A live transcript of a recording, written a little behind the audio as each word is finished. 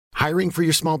Hiring for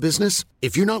your small business?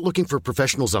 If you're not looking for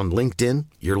professionals on LinkedIn,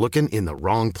 you're looking in the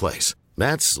wrong place.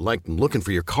 That's like looking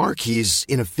for your car keys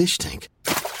in a fish tank.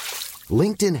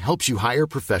 LinkedIn helps you hire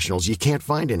professionals you can't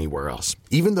find anywhere else,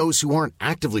 even those who aren't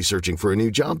actively searching for a new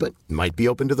job but might be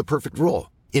open to the perfect role.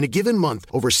 In a given month,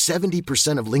 over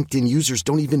 70% of LinkedIn users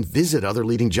don't even visit other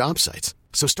leading job sites.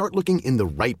 So start looking in the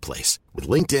right place. With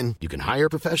LinkedIn, you can hire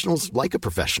professionals like a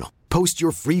professional. Post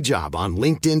your free job on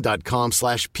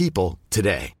linkedin.com/people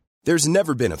today. There's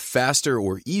never been a faster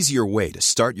or easier way to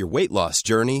start your weight loss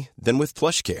journey than with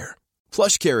PlushCare.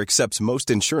 PlushCare accepts most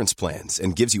insurance plans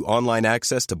and gives you online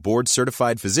access to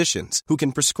board-certified physicians who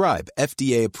can prescribe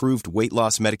FDA-approved weight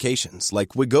loss medications like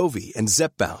Wegovy and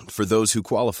Zepbound for those who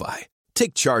qualify.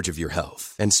 Take charge of your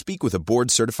health and speak with a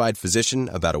board-certified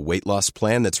physician about a weight loss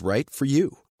plan that's right for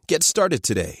you. Get started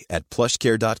today at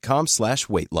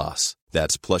plushcare.com/weight loss.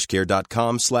 That's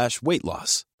plushcare.com/weight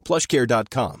loss.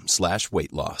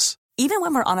 plushcare.com/weight loss. Even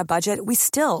when we're on a budget, we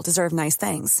still deserve nice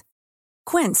things.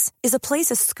 Quince is a place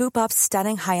to scoop up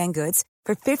stunning high-end goods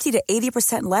for 50 to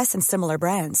 80% less than similar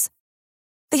brands.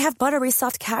 They have buttery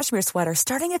soft cashmere sweaters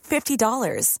starting at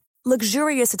 $50,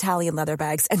 luxurious Italian leather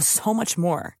bags, and so much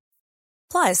more.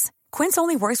 Plus, Quince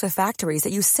only works with factories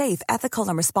that use safe, ethical,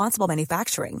 and responsible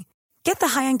manufacturing. Get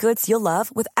the high-end goods you'll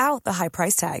love without the high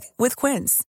price tag with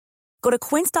Quince. Go to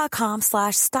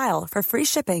quince.com/style for free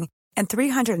shipping and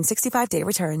 365-day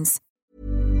returns.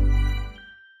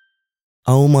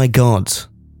 Oh my God.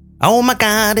 Oh my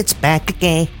God, it's back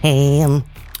again.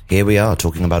 Here we are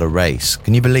talking about a race.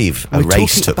 Can you believe a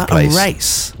race took place? A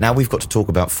race. Now we've got to talk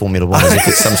about Formula One as if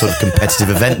it's some sort of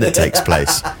competitive event that takes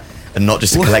place. And not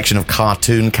just a collection of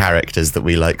cartoon characters that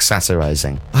we like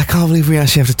satirising. I can't believe we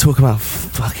actually have to talk about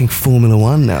fucking Formula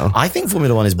One now. I think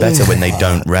Formula One is better when they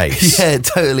don't race. Yeah, it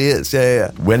totally is.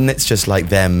 Yeah. When it's just like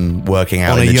them working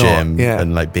out in the gym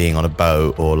and like being on a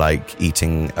boat or like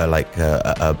eating an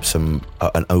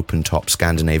open top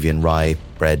Scandinavian rye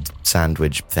bread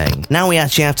sandwich thing. Now we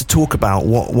actually have to talk about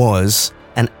what was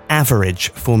an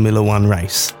average Formula One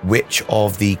race. Which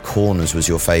of the corners was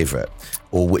your favourite?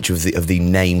 Or which of the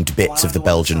named bits of the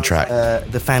Belgian track?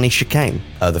 The Fanny chicane.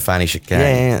 The Fanny chicane.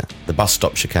 Yeah. The bus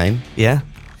stop chicane. Yeah.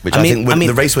 Which I think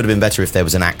the race would have been better if there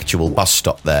was an actual bus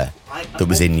stop there that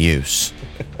was in use.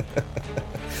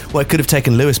 Well, it could have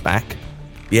taken Lewis back.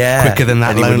 Yeah. Quicker than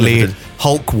that lonely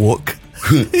Hulk walk.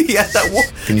 Yeah, that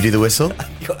walk. Can you do the whistle?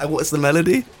 What's the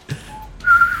melody?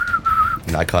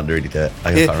 No, I can't really do it.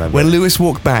 I can't remember. When Lewis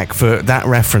walked back, for that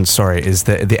reference, is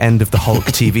the end of the Hulk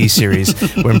TV series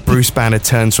when Bruce Banner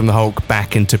turns from the Hulk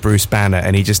back into Bruce Banner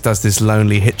and he just does this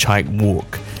lonely hitchhike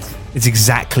walk. It's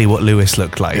exactly what Lewis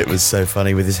looked like. It was so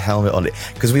funny with his helmet on it.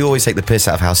 Because we always take the piss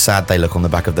out of how sad they look on the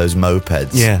back of those mopeds.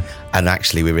 Yeah. And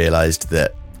actually we realised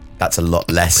that that's a lot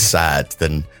less sad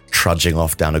than trudging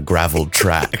off down a gravelled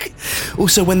track.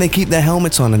 Also, when they keep their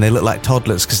helmets on and they look like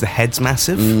toddlers because the head's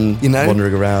massive, you know?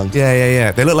 Wandering around.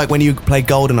 Yeah. They look like when you play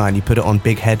GoldenEye and you put it on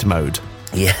big head mode.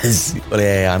 Yes. Well,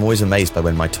 yeah, I'm always amazed by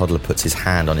when my toddler puts his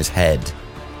hand on his head,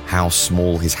 how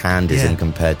small his hand is in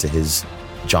compared to his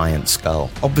giant skull.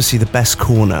 Obviously, the best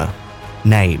corner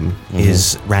name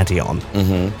is Radion.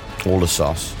 All the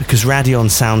sauce. Because Radion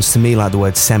sounds to me like the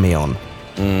word Semyon.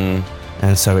 And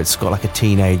so it's got like a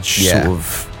teenage sort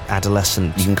of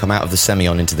adolescent. You can come out of the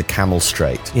Semyon into the camel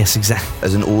straight. Yes, exactly.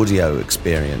 As an audio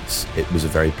experience, it was a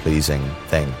very pleasing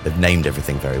thing. They've named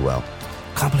everything very well.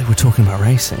 I can't believe we're talking about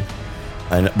racing.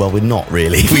 And well, we're not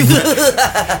really.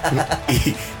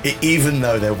 Even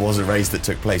though there was a race that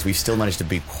took place, we've still managed to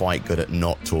be quite good at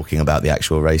not talking about the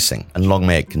actual racing. And long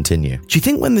may it continue. Do you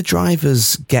think when the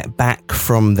drivers get back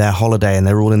from their holiday and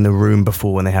they're all in the room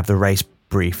before when they have the race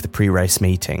brief, the pre-race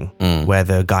meeting, where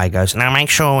the guy goes, now make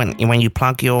sure when you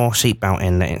plug your seatbelt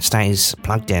in that it stays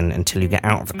plugged in until you get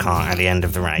out of the car at the end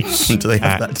of the race. Do they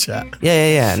have that chat?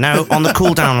 Yeah. No, on the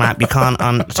cool down lap, you can't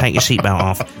take your seatbelt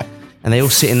off. And they all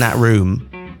sit in that room.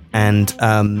 And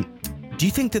do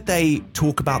you think that they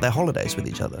talk about their holidays with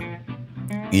each other?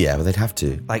 Yeah, well, they'd have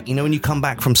to. Like, you know, when you come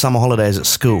back from summer holidays at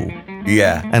school.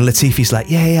 Yeah. And Latifi's like,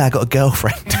 yeah, I got a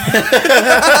girlfriend.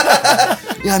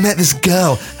 Yeah, I met this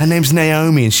girl. Her name's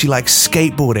Naomi, and she likes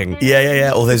skateboarding.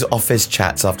 Yeah. All those office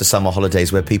chats after summer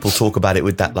holidays where people talk about it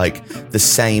with that, like, the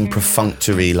same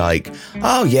perfunctory, like,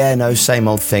 oh, yeah, no, same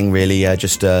old thing, really.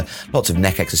 Just lots of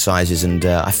neck exercises, and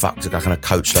I fucked a kind of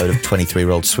coach load of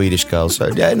 23-year-old Swedish girls. So,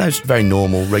 yeah, no, it's very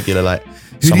normal, regular, like,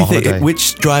 summer holiday.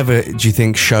 Which driver do you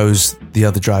think shows the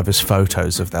other drivers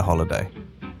photos of their holiday?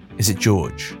 Is it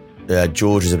George?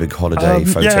 George is a big holiday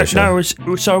photo show.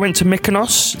 No, so I went to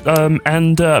Mykonos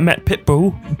and met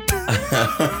Pitbull.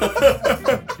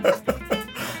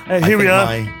 Here we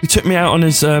are. He took me out on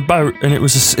his boat, and it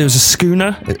was a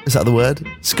schooner. Is that the word?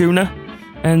 Schooner,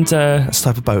 and that's a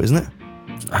type of boat, isn't it?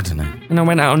 I don't know. And I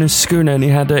went out on his schooner, and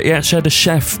he actually had a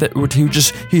chef that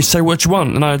he'd say, "What do you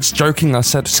want?" And I was joking. I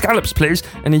said, "Scallops, please."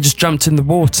 And he just jumped in the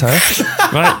water,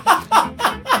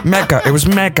 right? Mega. It was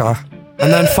mega.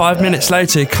 And then 5 minutes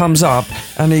later, he comes up,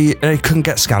 and he couldn't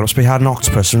get scallops, but he had an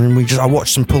octopus, and I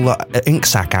watched him pull that ink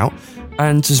sac out,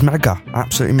 and it's mega,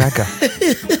 absolutely mega.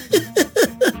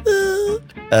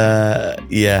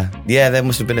 Yeah, there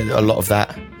must have been a lot of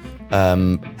that.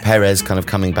 Perez kind of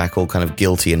coming back all kind of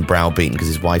guilty and browbeaten because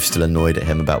his wife's still annoyed at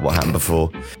him about what happened before.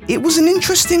 It was an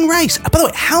interesting race. By the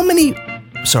way,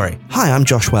 hi, I'm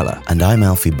Josh Weller. And I'm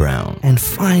Alfie Brown. And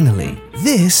finally,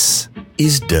 this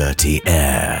is Dirty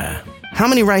Air. How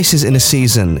many races in a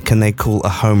season can they call a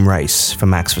home race for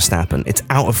Max Verstappen? It's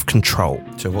out of control.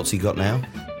 So what's he got now?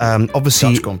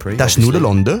 Obviously, Dutch Grand Prix, that's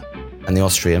Nederlande. And the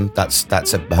Austrian, that's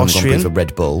a home Grand Prix for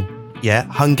Red Bull. Yeah,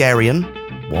 Hungarian.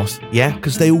 What? Yeah,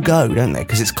 because they all go, don't they?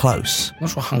 Because it's close. I'm not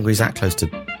sure Hungary's that close to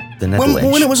the Netherlands.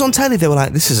 When it was on telly, they were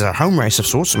like, this is a home race of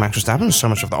sorts for Max Verstappen. So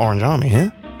much of the Orange Army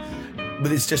here.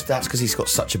 But it's just that's because he's got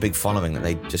such a big following that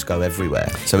they just go everywhere.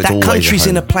 So it's that always country's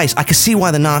in a place. I can see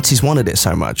why the Nazis wanted it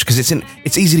so much because it's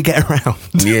easy to get around.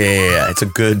 Yeah, it's a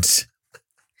good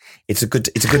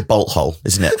bolt hole,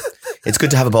 isn't it? It's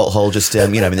good to have a bolt hole just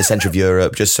in the centre of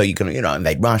Europe, just so you can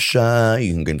invade Russia,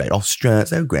 you can invade Austria. It's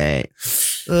so great.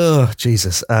 Oh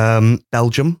Jesus!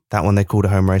 Belgium, that one they called a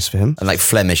home race for him. And like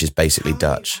Flemish is basically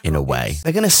Dutch in a way.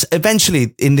 They're going to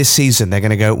eventually in this season they're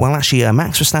going to go. Well, actually,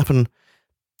 Max Verstappen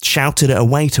shouted at a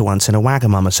waiter once in a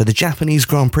Wagamama, so the Japanese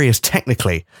Grand Prix is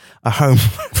technically a home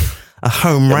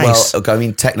race. Well, I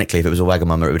mean, technically, if it was a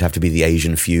Wagamama, it would have to be the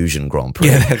Asian Fusion Grand Prix.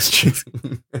 Yeah, that's true.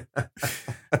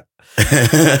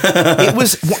 It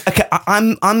was okay.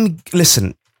 I'm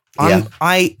listen. I'm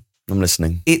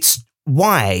listening. It's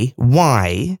why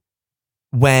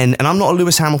when, and I'm not a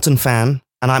Lewis Hamilton fan,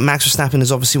 and Max Verstappen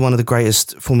is obviously one of the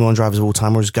greatest Formula One drivers of all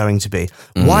time, or is going to be.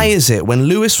 Why is it when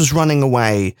Lewis was running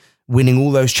away, winning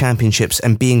all those championships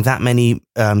and being that many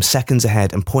seconds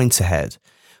ahead and points ahead,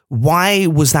 why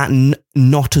was that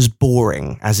not as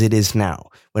boring as it is now?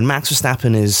 When Max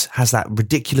Verstappen has that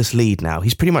ridiculous lead now,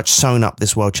 he's pretty much sewn up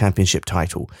this world championship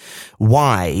title.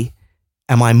 Why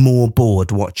am I more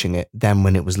bored watching it than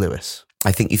when it was Lewis?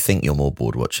 I think you're more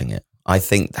bored watching it. I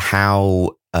think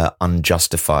how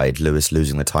unjustified Lewis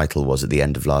losing the title was at the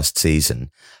end of last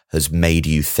season has made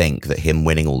you think that him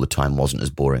winning all the time wasn't as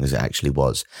boring as it actually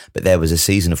was. But there was a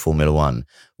season of Formula One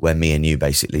where me and you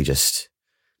basically just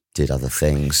did other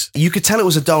things. You could tell it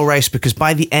was a dull race because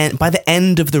by the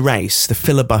end of the race, the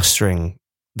filibustering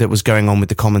that was going on with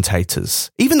the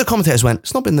commentators, even the commentators went,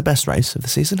 it's not been the best race of the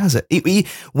season, has it?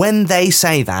 When they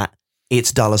say that,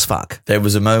 it's dull as fuck. There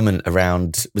was a moment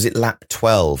around, was it lap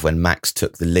 12 when Max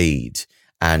took the lead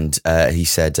and he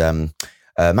said,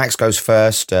 Max goes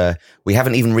first. We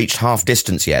haven't even reached half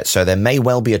distance yet, so there may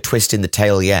well be a twist in the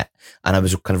tail yet. And I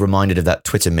was kind of reminded of that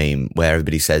Twitter meme where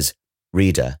everybody says,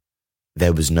 reader,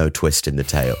 there was no twist in the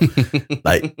tail.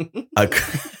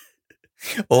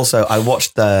 Also, I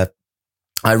rewatched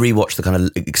the kind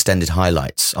of extended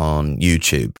highlights on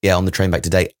YouTube. Yeah, on the train back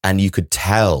today. And you could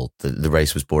tell that the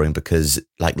race was boring because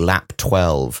like lap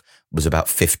 12 was about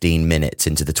 15 minutes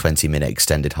into the 20-minute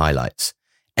extended highlights.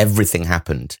 Everything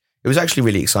happened. It was actually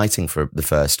really exciting for the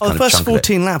first kind of chunk of it. The first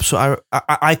 14 laps,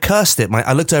 I cursed it.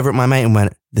 I looked over at my mate and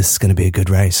went, this is going to be a good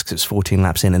race because it's 14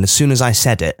 laps in. And as soon as I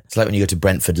said it... It's like when you go to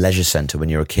Brentford Leisure Centre when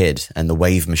you're a kid and the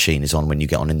wave machine is on when you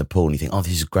get on in the pool and you think, oh,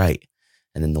 this is great.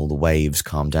 And then all the waves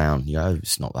calm down. You go, oh,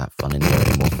 it's not that fun in there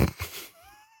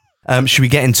anymore. Should we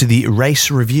get into the race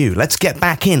review? Let's get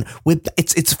back in.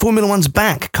 It's Formula One's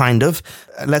back, kind of.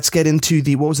 Let's get into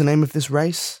what was the name of this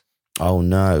race? Oh,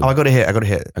 no. Oh, I got it here.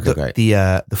 Okay, great.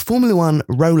 The Formula One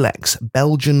Rolex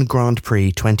Belgian Grand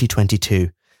Prix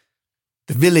 2022.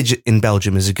 The village in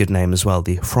Belgium is a good name as well,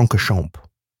 the Francorchamps.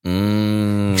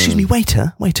 Excuse me,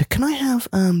 waiter, can I have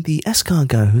the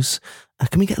escargots?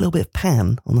 Can we get a little bit of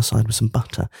pan on the side with some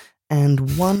butter?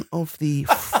 And one of the...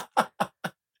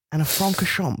 and a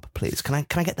Francorchamps, please. Can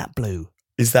I get that blue?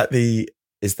 Is that the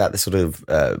sort of...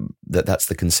 that's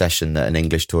the concession that an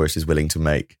English tourist is willing to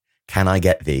make? Can I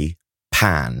get the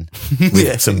pan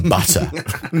with some butter?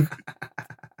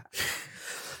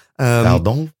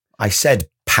 Pardon? I said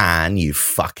pan, you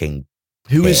fucking...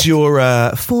 Who is your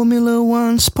Formula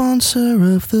One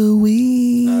sponsor of the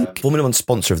week? Formula One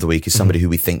sponsor of the week is somebody who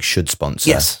we think should sponsor.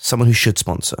 Yes, someone who should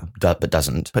sponsor. But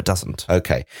doesn't.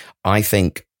 Okay. I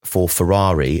think for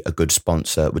Ferrari, a good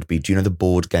sponsor would be, do you know the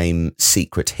board game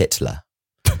Secret Hitler?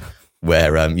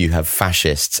 where you have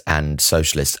fascists and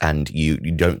socialists, and you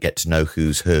don't get to know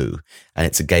who's who, and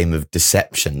it's a game of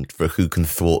deception for who can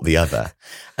thwart the other.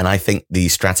 And I think the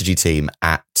strategy team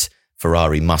at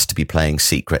Ferrari must be playing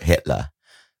Secret Hitler,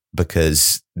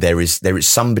 because there is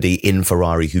somebody in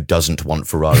Ferrari who doesn't want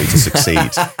Ferrari to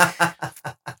succeed.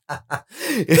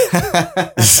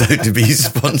 So to be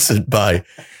sponsored by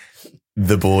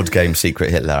the board game Secret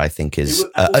Hitler, I think, is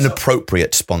an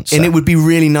appropriate sponsor. And it would be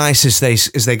really nice as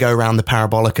they go around the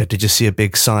Parabolica to just see a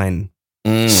big sign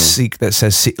that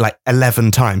says like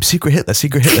 11 times, Secret Hitler,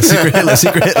 Secret Hitler, Secret Hitler,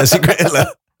 Secret Hitler, Secret Hitler.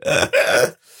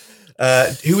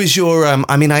 Who is your?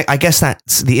 I guess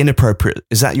that's the inappropriate.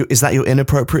 Is that your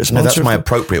inappropriate sponsor? No, that's my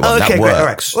appropriate one. Okay, that great.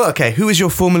 works. All right. Well, okay. Who is your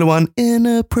Formula One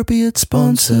inappropriate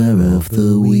sponsor of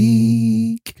the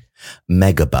week?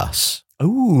 Megabus.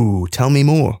 Ooh, tell me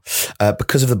more.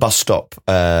 Because of the bus stop,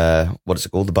 what is it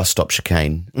called? The bus stop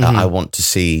chicane. I want to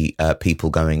see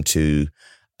people going to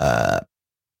kind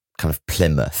of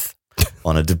Plymouth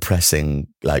on a depressing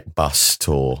like bus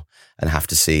tour, and have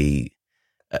to see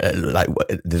like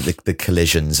the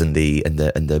collisions and the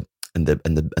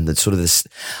sort of this.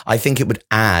 I think it would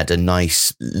add a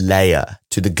nice layer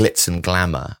to the glitz and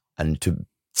glamour, and to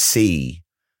see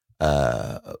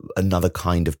another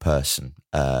kind of person,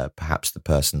 perhaps the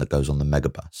person that goes on the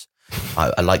megabus.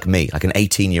 I like me, like an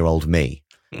 18-year-old me,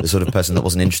 the sort of person that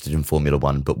wasn't interested in Formula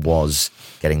One, but was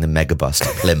getting the megabus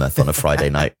to Plymouth on a Friday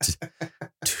night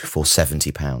for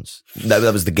 £70. No,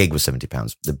 that was the gig was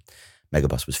 £70. The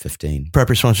megabus was 15.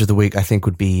 Appropriate sponsor of the week, I think,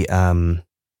 would be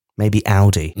maybe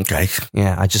Audi. Okay.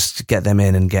 Yeah, I just get them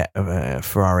in and get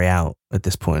Ferrari out at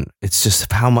this point. It's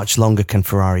just how much longer can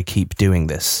Ferrari keep doing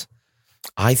this?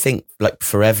 I think like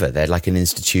forever. They're like an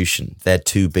institution. They're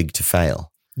too big to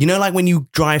fail. You know, like when you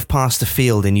drive past a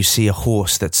field and you see a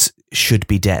horse that should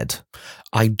be dead.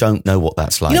 I don't know what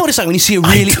that's like. You know what it's like when you see a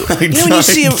really... I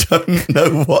don't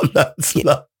know what that's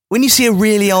like. When you see a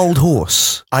really old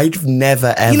horse. I've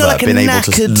never ever been able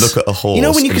to look at a horse. You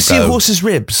know when you can see a horse's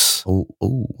ribs? Old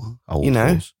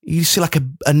horse. You see like a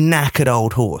knackered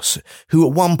old horse who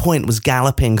at one point was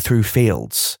galloping through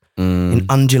fields in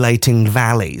undulating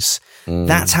valleys.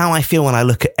 That's how I feel when I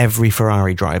look at every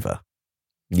Ferrari driver.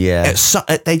 Yeah.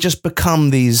 They just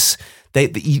become these...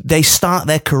 They start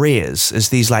their careers as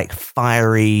these like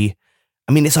fiery...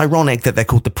 I mean, it's ironic that they're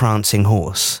called the prancing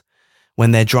horse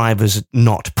when their driver's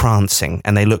not prancing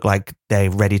and they look like they're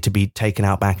ready to be taken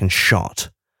out back and shot.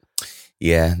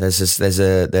 Yeah, there's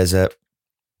a...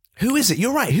 Who is it?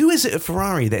 You're right. Who is it at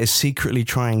Ferrari that is secretly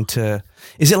trying to...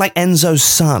 Is it like Enzo's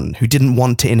son who didn't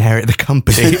want to inherit the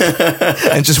company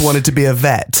and just wanted to be a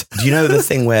vet? Do you know the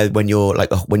thing where when you're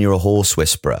a horse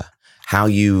whisperer, how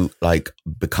you like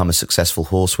become a successful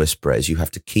horse whisperer is you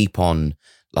have to keep on,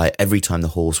 like every time the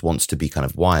horse wants to be kind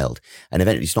of wild, and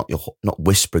eventually you're not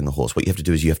whispering the horse. What you have to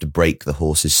do is you have to break the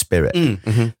horse's spirit.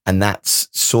 And that's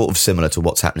sort of similar to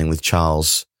what's happening with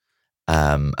Charles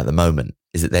at the moment,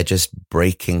 is that they're just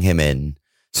breaking him in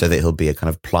so that he'll be a kind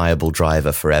of pliable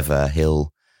driver forever.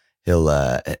 He'll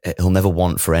never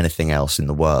want for anything else in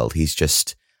the world. He's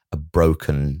just a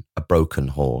broken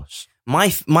horse. My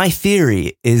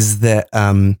theory is that,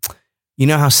 you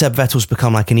know how Seb Vettel's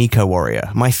become like an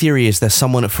eco-warrior? My theory is there's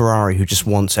someone at Ferrari who just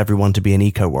wants everyone to be an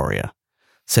eco-warrior.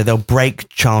 So they'll break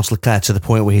Charles Leclerc to the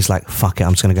point where he's like, fuck it,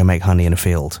 I'm just going to go make honey in a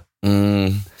field.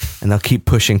 And they'll keep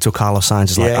pushing till Carlos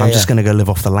Sainz is like, I'm just going to go live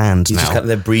off the land now.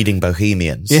 They're breeding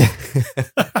bohemians. Yeah.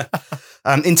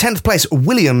 In 10th place,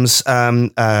 Williams,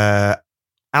 Albon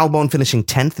finishing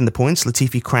 10th in the points,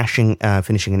 Latifi crashing,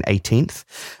 finishing in 18th.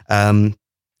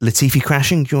 Latifi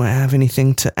crashing, do you have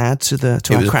anything to add to our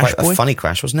crash boy? It was quite a funny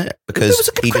crash, wasn't it? Because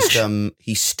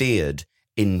he steered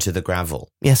into the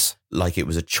gravel. Yes. Like it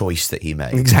was a choice that he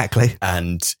made. Exactly.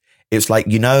 And it's like,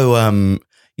 you know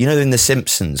in The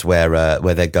Simpsons where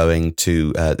they're going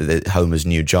to Homer's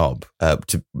new job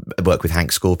to work with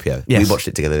Hank Scorpio. Yes. We watched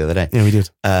it together the other day. Yeah, we did.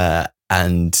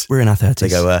 And we're in our 30s. They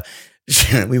go,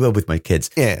 we were with my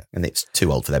kids. Yeah. And it's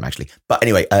too old for them, actually. But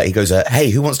anyway, he goes, hey,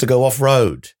 who wants to go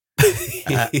oroad?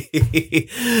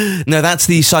 No, that's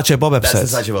the Sideshow Bob episode.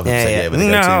 That's the Sideshow Bob episode, yeah.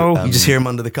 No. You just hear him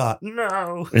under the car.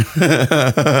 No.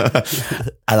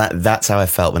 And that's how I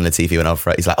felt when Latifi went off.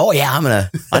 He's like, oh yeah,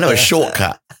 I know a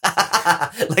shortcut.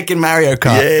 Like in Mario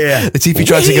Kart. Yeah. Latifi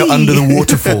tries to go under the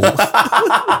waterfall.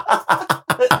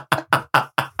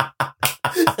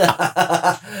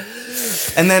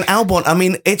 And then Albon, I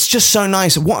mean, it's just so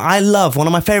nice. What I love, one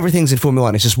of my favorite things in Formula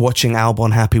One is just watching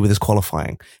Albon happy with his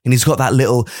qualifying. And he's got that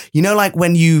little, you know, like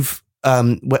when you've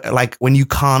like when you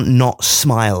can't not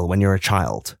smile when you're a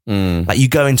child. Like you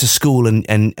go into school and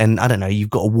I don't know, you've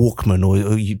got a Walkman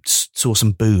or you saw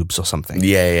some boobs or something.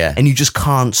 Yeah. And you just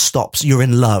can't stop. You're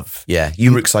in love. Yeah.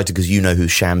 You were excited because you know who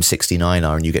Sham 69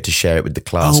 are and you get to share it with the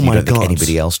class. Oh my you don't think God.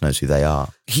 anybody else knows who they are.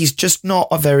 He's just not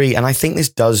a very, and I think this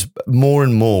does more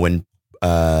and more when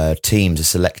teams are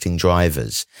selecting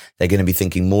drivers, they're going to be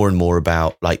thinking more and more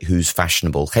about like who's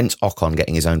fashionable. Hence Ocon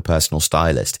getting his own personal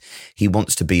stylist. He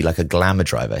wants to be like a glamour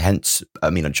driver. Hence, I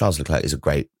mean, Charles Leclerc is a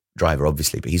great driver,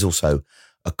 obviously, but he's also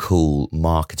a cool,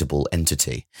 marketable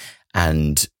entity.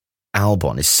 And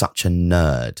Albon is such a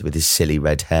nerd with his silly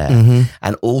red hair.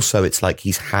 And also it's like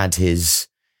he's had his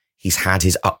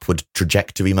upward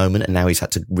trajectory moment and now he's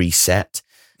had to reset.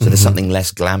 So there's something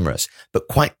less glamorous, but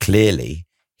quite clearly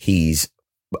he's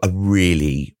a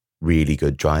really, really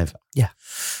good driver. Yeah.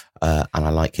 And I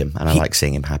like him and I like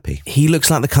seeing him happy. He looks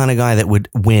like the kind of guy that would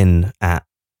win at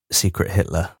Secret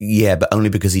Hitler. Yeah, but only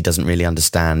because he doesn't really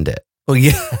understand it. Oh,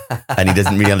 yeah. And he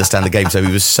doesn't really understand the game. So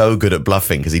he was so good at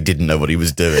bluffing because he didn't know what he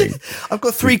was doing. I've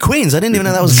got 3 queens. I didn't even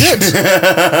know that was good.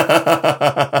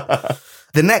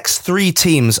 The next 3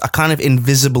 teams are kind of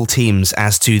invisible teams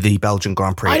as to the Belgian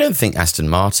Grand Prix. I don't think Aston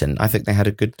Martin. I think they had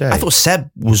a good day. I thought Seb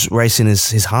was racing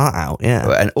his heart out. Yeah,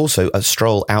 and also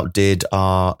Stroll outdid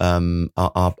our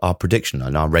prediction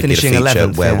and our regular Finishing feature.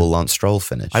 11th, where yeah. will Lance Stroll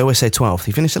finish? I always say 12th.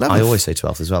 He finished 11th. I always say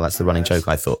 12th as well. That's the running joke.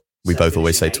 I thought we both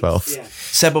always say 12th. Yeah.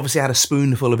 Seb obviously had a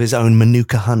spoonful of his own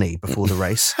Manuka honey before the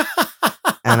race.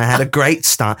 And I had a great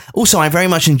start. Also, I very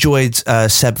much enjoyed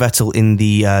Seb Vettel in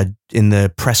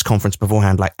the press conference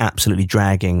beforehand, like absolutely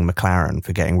dragging McLaren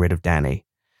for getting rid of Danny.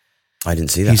 I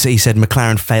didn't see that. He said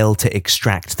McLaren failed to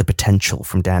extract the potential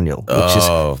from Daniel. Which is,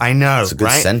 I know, that's a good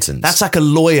right? sentence. That's like a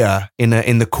lawyer in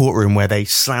the courtroom where they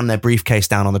slam their briefcase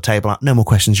down on the table, like, no more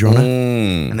questions, Your Honour.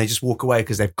 And they just walk away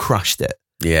because they've crushed it.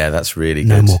 Yeah, that's really good.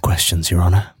 No more questions, Your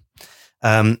Honour.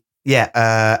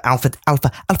 Alpha.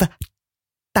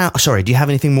 Sorry, do you have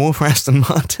anything more for Aston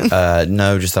Martin?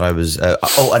 No, just that I was.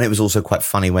 And it was also quite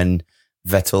funny when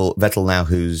Vettel now,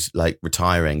 who's like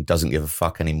retiring, doesn't give a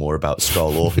fuck anymore about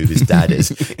Stroll or who his dad is,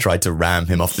 tried to ram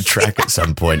him off the track at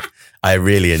some point. I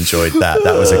really enjoyed that.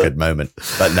 That was a good moment.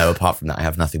 But no, apart from that, I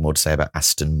have nothing more to say about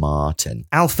Aston Martin.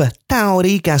 Alpha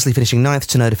Tauri, Gasly finishing 9th,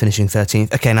 Tsunoda finishing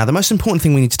 13th. Okay, now the most important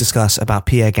thing we need to discuss about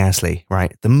Pierre Gasly,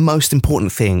 right? The most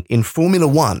important thing in Formula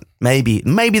One, maybe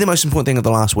the most important thing of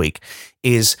the last week,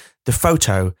 is the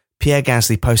photo Pierre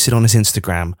Gasly posted on his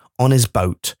Instagram on his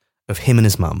boat of him and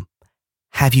his mum.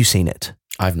 Have you seen it?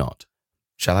 I've not.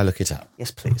 Shall I look it up?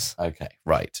 Yes, please. Okay,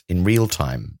 right. In real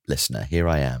time, listener, here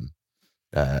I am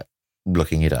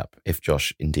looking it up. If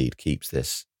Josh indeed keeps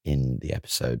this in the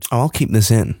episode. Oh, I'll keep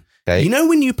this in. Okay. You know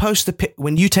when you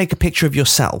when you take a picture of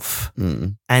yourself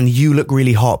and you look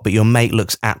really hot, but your mate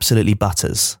looks absolutely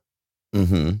butters?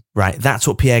 Mm-hmm. Right, that's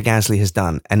what Pierre Gasly has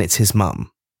done, and it's his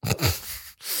mum.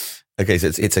 Okay, so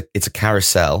it's a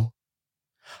carousel.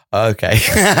 Okay.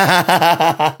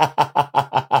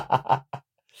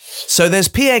 So there's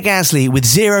Pierre Gasly with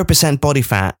 0% body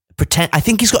fat. I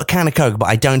think he's got a can of Coke, but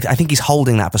I think he's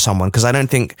holding that for someone because I don't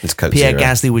think it's Coke Pierre Zero.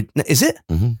 Gasly would. Is it?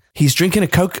 Mm-hmm. He's drinking a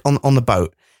Coke on the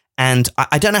boat. And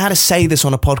I don't know how to say this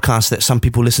on a podcast that some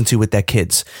people listen to with their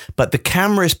kids, but the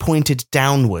camera is pointed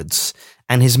downwards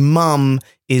and his mum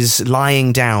is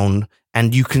lying down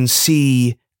and you can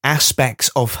see aspects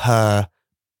of her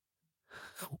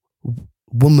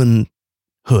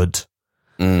womanhood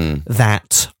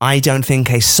that I don't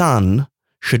think a son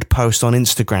should post on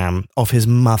Instagram of his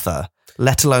mother,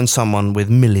 let alone someone with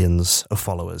millions of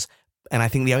followers. And I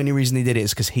think the only reason he did it is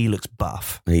because he looks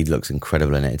buff. He looks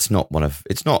incredible in it. It's not what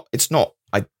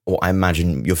I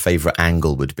imagine your favourite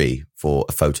angle would be for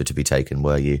a photo to be taken,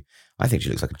 were you? I think she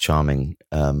looks like a charming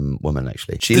woman,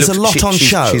 actually. There's a lot on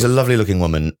show. She's a lovely looking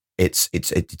woman. It's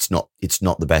not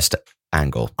the best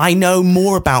angle. I know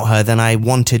more about her than I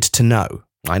wanted to know.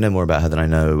 I know more about her than I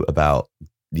know about,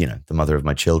 the mother of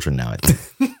my children now, I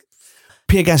think.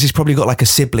 Pierre Gasly's probably got like a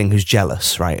sibling who's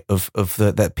jealous, right, of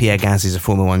that Pierre Gasly's a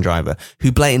Formula One driver,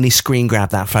 who blatantly screen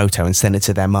grabbed that photo and sent it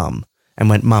to their mum and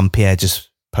went, "Mum, Pierre just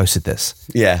posted this."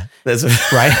 Yeah.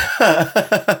 Right?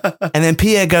 And then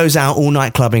Pierre goes out all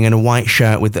night clubbing in a white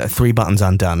shirt with 3 buttons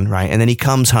undone, right? And then he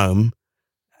comes home,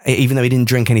 even though he didn't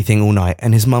drink anything all night,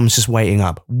 and his mum's just waiting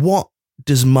up. What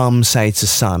does mum say to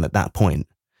son at that point?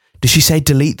 Does she say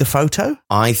delete the photo?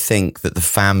 I think that the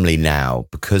family now,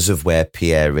 because of where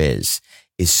Pierre is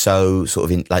so sort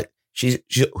of in, like,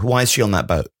 why is she on that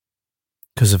boat?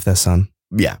 Because of their son.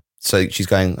 Yeah. So she's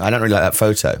going, I don't really like that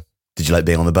photo. Did you like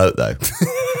being on the boat though?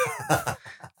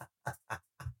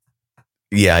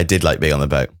 Yeah, I did like being on the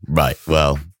boat. Right.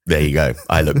 Well, There you go.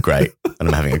 I look great, and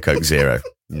I'm having a Coke Zero.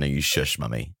 No, you shush,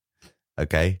 mummy.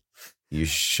 Okay, you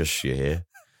shush. You here?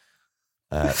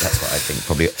 That's what I think.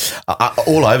 Probably.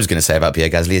 All I was going to say about Pierre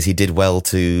Gasly is he did well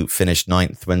to finish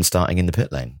 9th when starting in the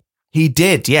pit lane. He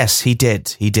did. Yes, he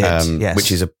did. Yes.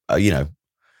 Which is a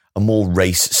more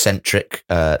race-centric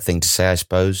thing to say, I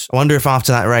suppose. I wonder if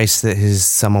after that race that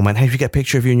someone went, "Hey, if you get a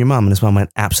picture of you and your mum," and his mum went,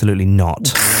 "Absolutely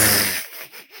not."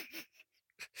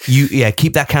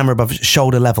 Keep that camera above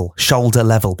shoulder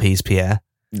level, please, Pierre.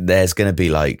 There's going to be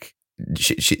like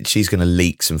she's going to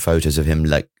leak some photos of him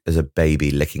like as a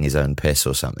baby licking his own piss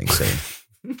or something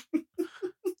soon.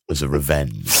 As a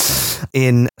revenge.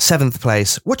 In 7th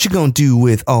place, what you gonna do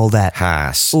with all that?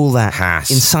 All that.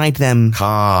 Haas. Inside them.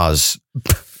 Cars.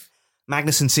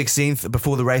 Magnussen 16th.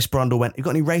 Before the race, Brundle went, "You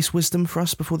got any race wisdom for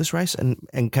us before this race?" And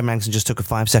Ken Magnussen just took a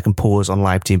 5-second pause on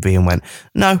live TV and went,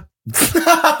 "No."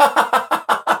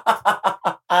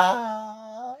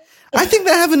 I think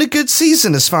they're having a good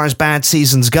season as far as bad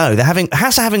seasons go.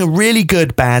 Haas are having a really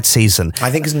good bad season. I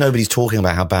think because nobody's talking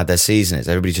about how bad their season is.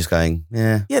 Everybody's just going,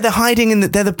 yeah. Yeah, they're hiding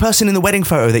they're the person in the wedding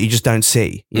photo that you just don't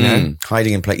see, you know?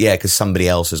 Hiding in place. Yeah, because somebody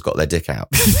else has got their dick out.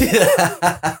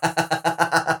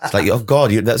 It's like, oh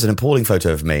God, that's an appalling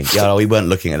photo of me. Yeah, we weren't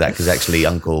looking at that because actually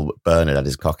Uncle Bernard had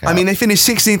his cock out. I mean, they finished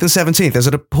 16th and 17th. There's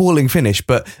an appalling finish,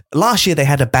 but last year they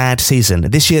had a bad season.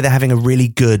 This year they're having a really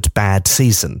good bad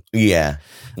season. Yeah.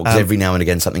 Because every now and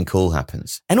again something cool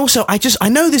happens. And also, I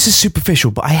know this is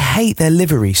superficial, but I hate their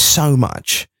livery so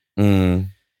much.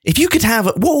 If you could have,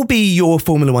 what would be your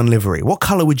Formula One livery? What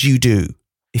colour would you do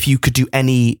if you could do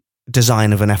any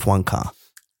design of an F1 car?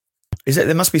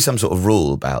 There must be some sort of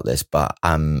rule about this, but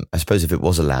I suppose if it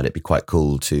was allowed, it'd be quite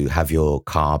cool to have your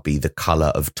car be the colour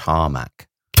of tarmac.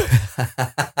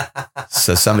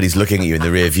 So somebody's looking at you in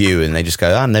the rear view and they just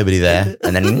go, nobody there.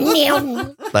 And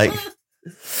then like...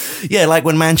 Yeah, like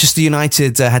when Manchester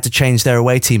United had to change their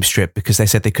away team strip because they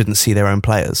said they couldn't see their own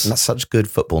players. That's such good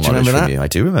football knowledge from you. I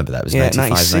do remember that. It was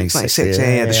 95, 96.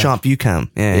 Yeah, the sharp view cam.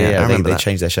 Yeah, I think they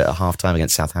changed their shirt at half-time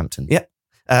against Southampton. Yeah.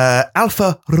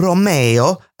 Alfa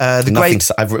Romeo, do you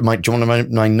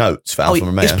want my notes for Alfa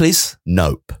Romeo? Yes, please.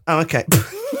 Nope. Oh, okay.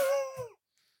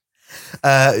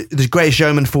 The Greatest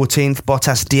Showman 14th,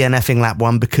 Bottas DNFing lap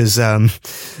 1 because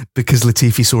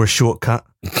Latifi saw a shortcut.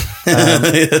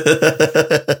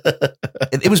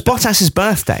 It was Bottas's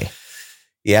birthday.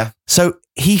 Yeah. So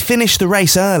he finished the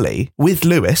race early with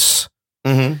Lewis,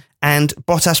 and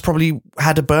Bottas probably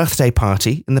had a birthday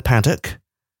party in the paddock.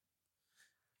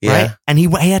 Yeah. Right? And he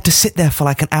had to sit there for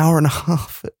like an hour and a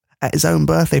half at his own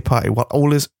birthday party while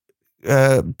all his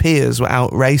peers were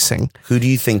out racing. Who do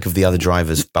you think of the other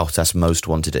drivers Bottas most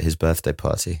wanted at his birthday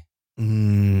party?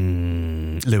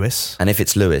 Lewis. And if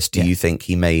it's Lewis, do you think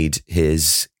he made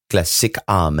his classic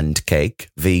almond cake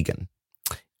vegan?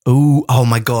 Oh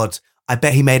my God. I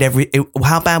bet he made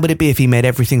how bad would it be if he made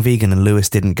everything vegan and Lewis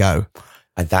didn't go?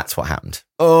 And that's what happened.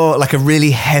 Oh, like a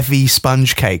really heavy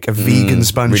sponge cake, a vegan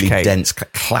sponge really cake. Really dense,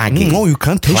 claggy. You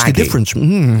can't taste the difference.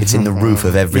 It's in the roof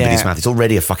of everybody's mouth. It's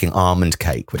already a fucking almond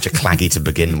cake, which are claggy to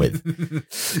begin with.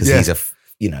 Because these are,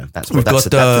 that's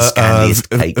the scanniest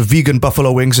cake. Vegan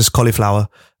buffalo wings is cauliflower.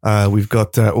 We've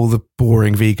got all the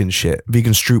boring vegan shit.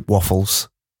 Vegan Stroop waffles.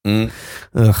 Ugh,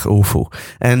 awful.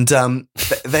 And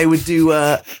they would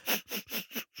do...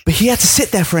 But he had to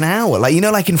sit there for an hour. Like,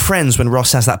 like in Friends when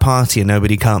Ross has that party and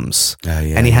nobody comes. Oh,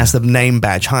 yeah, and he has the name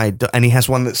badge. Hi. And he has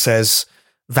one that says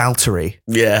Valtteri.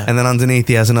 Yeah. And then underneath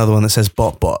he has another one that says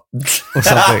Bot or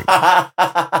something.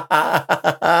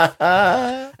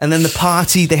 And then the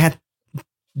party, they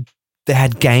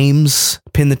had games.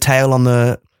 Pin the tail on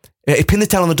the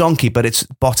donkey, but it's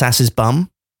Bottas's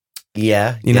bum.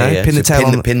 Yeah. Pin the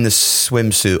tail pin the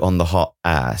swimsuit on the hot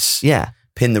ass. Yeah.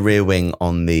 Pin the rear wing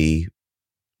on the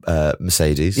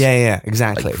Mercedes. Yeah,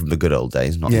 exactly. Like from the good old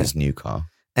days, not his new car.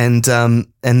 And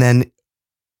then,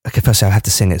 okay, first I have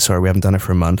to sing it. Sorry, we haven't done it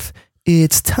for a month.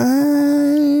 It's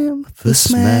time for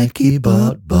Smacky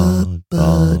Butt.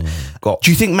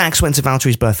 Do you think Max went to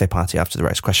Valtteri's birthday party after the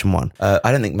race? Question 1.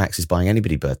 I don't think Max is buying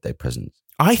anybody birthday presents.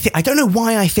 I don't know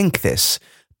why I think this,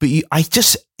 but I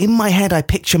just, in my head, I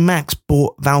picture Max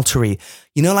bought Valtteri,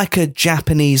 like a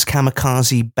Japanese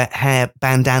kamikaze hair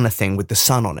bandana thing with the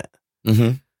sun on it.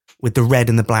 Mm-hmm. With the red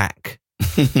and the black.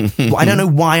 Well, I don't know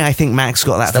why I think Max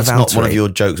got that for Valtteri. That's not one of your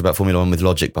jokes about Formula One with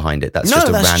logic behind it. That's just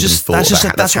a random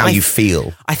thought. That's how you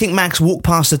feel. I think Max walked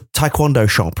past a taekwondo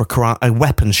shop or a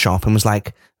weapons shop and was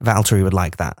like, Valtteri would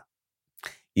like that.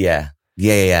 Yeah.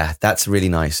 That's really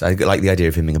nice. I like the idea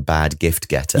of him being a bad gift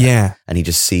getter. Yeah. And he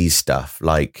just sees stuff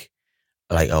like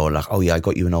I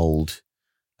got you an old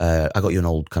kind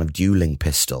of dueling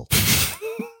pistol.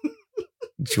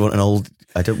 Do you want an old?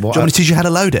 I don't. What? Do you want me to teach you how to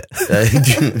load it?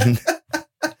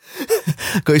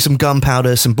 Got you some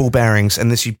gunpowder, some ball bearings,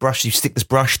 and this you stick this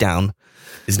brush down.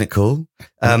 Isn't it cool?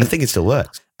 I think it still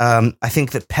works. I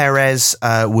think that Perez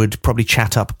would probably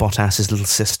chat up Bottas's little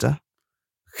sister.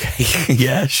 Okay.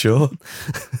 Yeah, sure.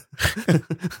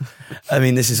 I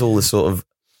mean, this is all the sort of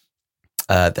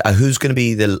who's going to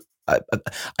be the.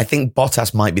 I think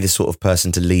Bottas might be the sort of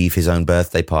person to leave his own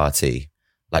birthday party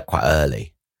like quite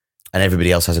early, and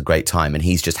everybody else has a great time, and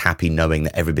he's just happy knowing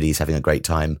that everybody's having a great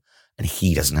time, and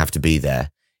he doesn't have to be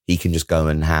there. He can just go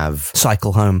and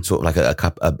cycle home, sort of like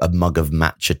a mug of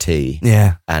matcha tea,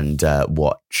 yeah, and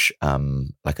watch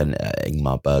like an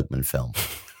Ingmar Bergman film.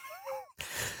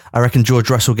 I reckon George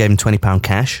Russell gave him £20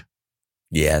 cash.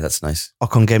 Yeah, that's nice.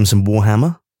 Ocon gave him some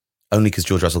Warhammer. Only because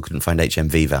George Russell couldn't find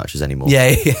HMV vouchers anymore.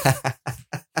 Yeah.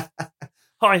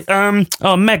 Hi,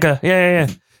 Mega. Yeah.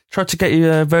 Tried to get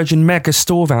you Virgin Mega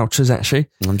store vouchers, actually.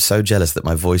 I'm so jealous that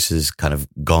my voice has kind of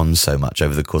gone so much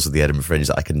over the course of the Edinburgh Fringe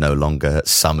that I can no longer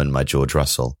summon my George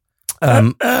Russell.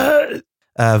 Vettel,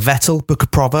 Book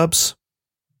of Proverbs.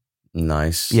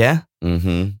 Nice. Yeah.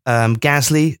 Mm-hmm.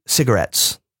 Gasly,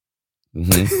 cigarettes.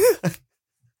 Mm-hmm.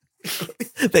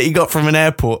 That you got from an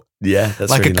airport. Yeah, that's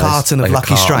like really a carton nice. of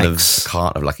Lucky Strikes. A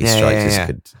carton of Lucky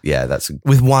Strikes. Yeah, that's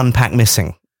with one pack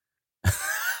missing.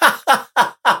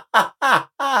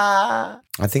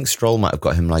 I think Stroll might have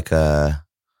got him like a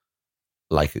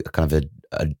kind of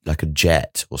a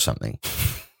jet or something.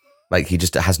 Like he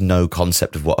just has no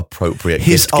concept of what appropriate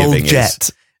his gift giving old jet.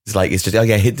 Is. It's like it's just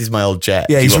this is my old jet.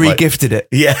 Yeah, he's re-gifted it.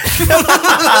 Yeah.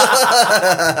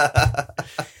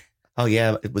 Oh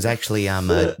yeah, it was actually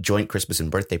a joint Christmas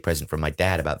and birthday present from my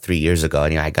dad about 3 years ago,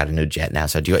 and I got a new jet now.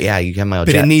 So you have my old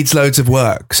jet. But it needs loads of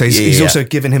work, so he's also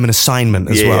given him an assignment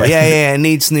as well. Yeah. It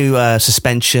needs new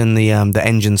suspension. The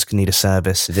engines can need a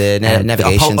service. The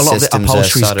navigation systems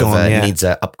sort of needs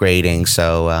upgrading.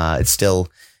 So it's still.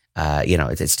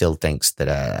 It still thinks that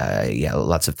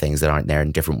lots of things that aren't there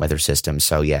in different weather systems.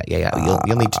 So you'll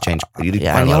need to change. You'll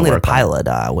need a pilot.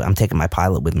 I'm taking my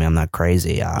pilot with me. I'm not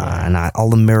crazy. And all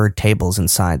the mirrored tables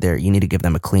inside there, you need to give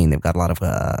them a clean. They've got a lot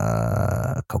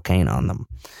of cocaine on them.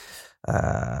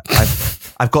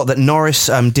 I've got that Norris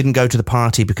didn't go to the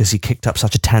party because he kicked up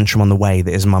such a tantrum on the way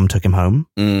that his mum took him home.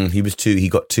 He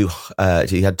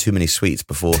had too many sweets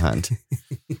beforehand.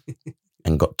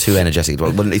 And got too energetic.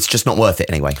 Well, it's just not worth it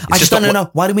anyway. I just don't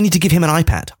know. Why do we need to give him an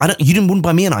iPad? You wouldn't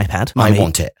buy me an iPad. I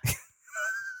want it.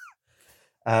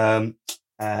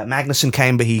 Magnussen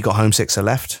came, but he got homesick, so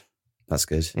left. That's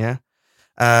good. Yeah.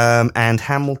 And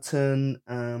Hamilton.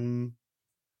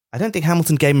 I don't think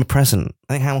Hamilton gave him a present.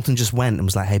 I think Hamilton just went and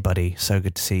was like, "Hey, buddy, so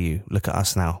good to see you. Look at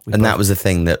us now." That was the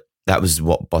thing that was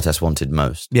what Bottas wanted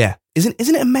most. Yeah. Isn't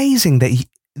it amazing that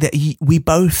we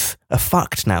both are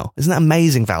fucked now? Isn't that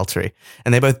amazing, Valtteri?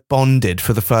 And they both bonded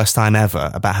for the first time ever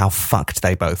about how fucked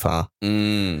they both are.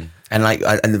 And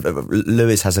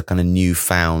Lewis has a kind of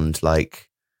newfound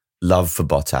love for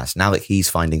Bottas now that he's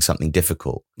finding something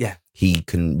difficult. Yeah, he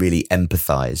can really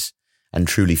empathize and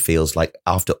truly feels like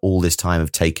after all this time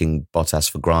of taking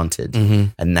Bottas for granted,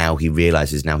 and now he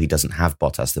realizes now he doesn't have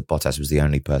Bottas, that Bottas was the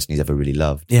only person he's ever really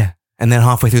loved. Yeah. And then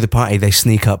halfway through the party, they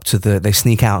sneak out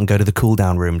and go to the cool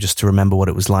down room just to remember what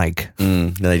it was like.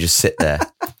 Then they just sit there,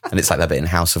 and it's like that bit in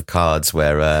House of Cards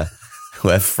where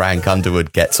Frank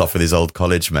Underwood gets off with his old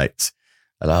college mates.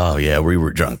 And, oh yeah, we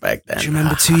were drunk back then. Do you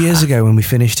remember 2 years ago when we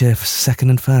finished here for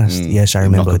second and first? Yes, I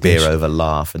remember. Knock a beer over,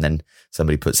 laugh, and then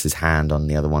somebody puts his hand on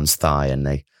the other one's thigh, and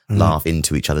they laugh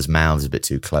into each other's mouths a bit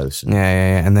too close. Yeah.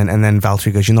 And then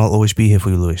Valtteri goes, "You'll not always be here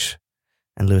for you, Lewis."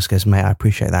 And Lewis goes, "Mate, I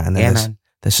appreciate that." And then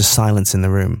there's just silence in the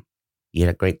room. You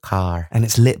had a great car. And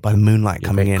it's lit by the moonlight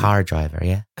coming in. Car driver,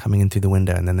 yeah. Coming in through the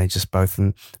window. And then they just both,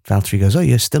 and Valtteri goes, "Oh,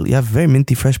 you have very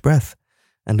minty, fresh breath."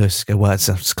 And Lewis goes, "Well,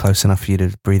 it's close enough for you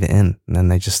to breathe it in." And then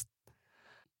they just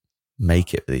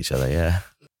make it with each other, yeah.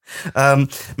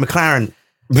 McLaren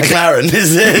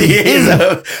is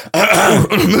it?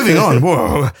 Moving on.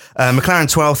 Whoa.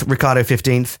 McLaren 12th, Ricciardo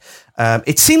 15th.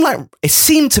 It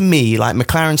seemed to me like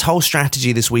McLaren's whole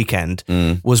strategy this weekend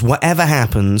was whatever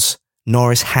happens,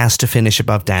 Norris has to finish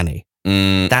above Danny.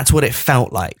 That's what it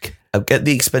felt like. At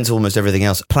the expense of almost everything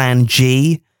else. Plan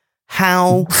G.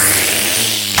 How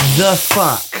the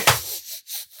fuck?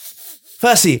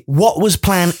 Firstly, what was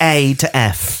plan A to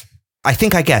F? I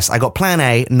think I guessed. I got plan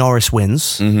A, Norris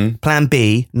wins. Plan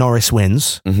B, Norris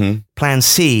wins. Plan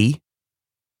C,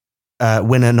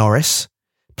 winner Norris.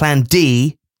 Plan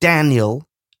D, Daniel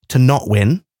to not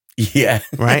win. Yeah.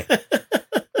 Right?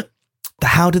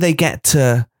 How do they get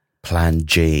to Plan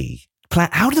G?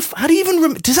 How do you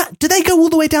even do they go all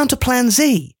the way down to Plan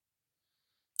Z?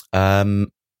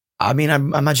 I mean, I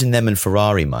imagine them and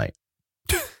Ferrari might.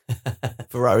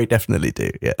 Ferrari definitely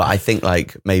do, yeah. But I think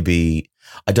like maybe,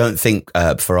 I don't think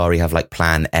Ferrari have like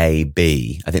plan A,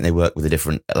 B. I think they work with a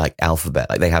different like alphabet.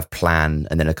 Like they have plan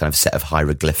and then a kind of set of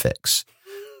hieroglyphics.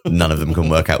 None of them can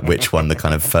work out which one the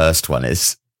kind of first one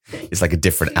is. It's like a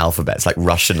different alphabet. It's like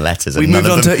Russian letters. And none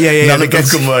of them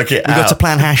can work it out. We've got to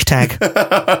plan hashtag.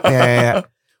 yeah.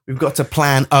 We've got to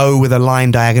plan O with a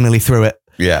line diagonally through it.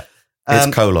 Yeah.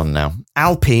 It's colon now.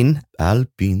 Alpine,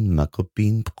 ma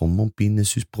copine,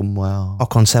 this is pour moi.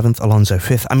 Ocon 7th, Alonso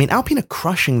 5th. I mean, Alpine are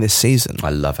crushing this season.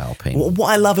 I love Alpine. What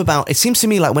I love about it seems to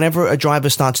me like whenever a driver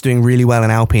starts doing really well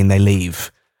in Alpine, they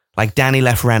leave. Like Danny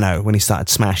left Renault when he started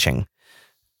smashing.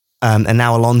 And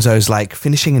now Alonso's like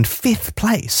finishing in 5th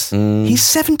place. He's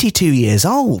 72 years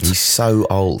old. He's so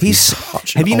old. He's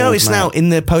such an Have you old noticed man. now in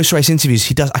the post-race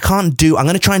interviews, I'm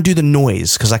going to try and do the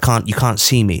noise because you can't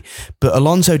see me. But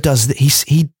Alonso does that. He's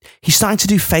starting to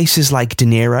do faces like De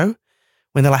Niro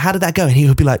when they're like, how did that go? And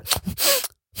he'll be like,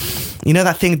 you know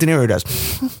that thing De Niro does?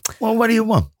 Well, what do you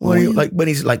want? What do you like when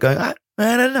he's like going,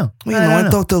 I don't know. I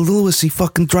thought the Lewis, he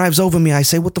fucking drives over me. I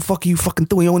say, what the fuck are you fucking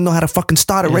doing? You don't know how to fucking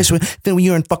start a race. Then when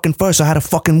you're in fucking first, I had to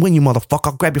fucking win, you motherfucker.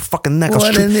 I'll grab your fucking neck.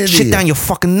 I'll shit down your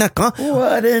fucking neck, huh?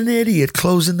 What an idiot.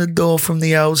 Closing the door from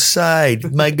the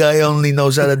outside. My guy only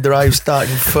knows how to drive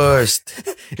starting first.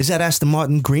 Is that Aston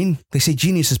Martin green? They say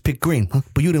geniuses pick green, huh?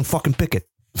 But you didn't fucking pick it.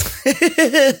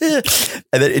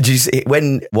 And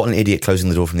then what an idiot closing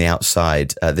the door from the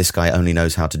outside. This guy only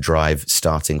knows how to drive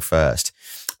starting first.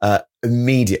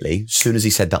 Immediately, as soon as he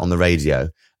said that on the radio,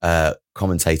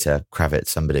 commentator Kravitz,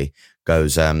 somebody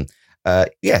goes,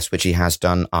 yes, which he has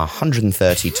done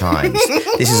 130 times.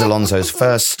 This is Alonso's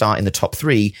first start in the top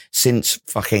 3 since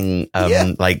fucking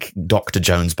like Dr.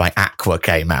 Jones by Aqua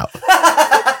came out.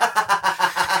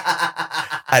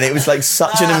 And it was like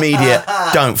such an immediate,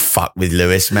 don't fuck with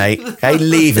Lewis, mate. Okay,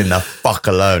 leave him the fuck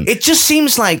alone. It just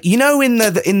seems like, you know, in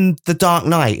the Dark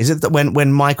Knight, is it that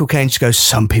when Michael Caine just goes,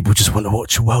 some people just want to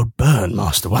watch the world burn,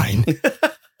 Master Wayne.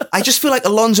 I just feel like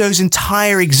Alonso's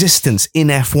entire existence in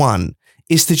F1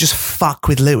 is to just fuck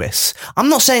with Lewis. I'm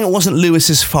not saying it wasn't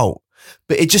Lewis's fault,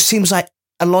 but it just seems like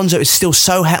Alonso is still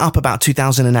so het up about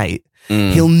 2008.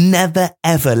 He'll never,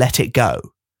 ever let it go.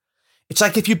 It's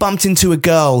like if you bumped into a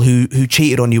girl who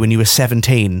cheated on you when you were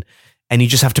 17 and you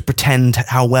just have to pretend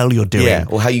how well you're doing. Yeah,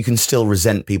 or how you can still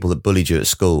resent people that bullied you at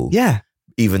school. Yeah.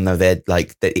 Even though they're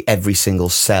like, every single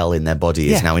cell in their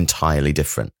body is now entirely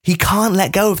different. He can't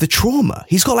let go of the trauma.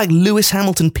 He's got like Lewis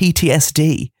Hamilton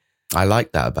PTSD. I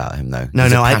like that about him though.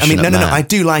 No, I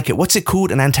do like it. What's it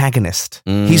called? An antagonist.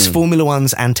 He's Formula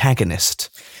One's antagonist.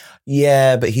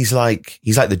 Yeah, but he's like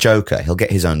the Joker. He'll get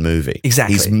his own movie.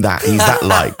 Exactly. He's that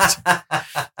liked.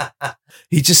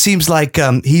 He just seems like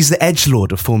he's the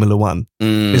edgelord of Formula One,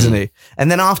 isn't he? And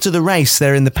then after the race,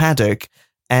 they're in the paddock,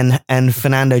 and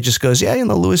Fernando just goes, yeah, you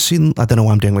know, Lewis, I don't know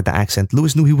what I'm doing with the accent.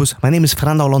 Lewis knew he was, my name is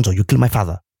Fernando Alonso. You killed my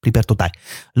father. Prepare to die.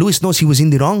 Lewis knows he was in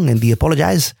the wrong and he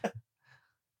apologized.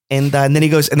 And then he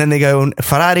goes, and then they go,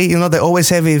 Ferrari, you know, they always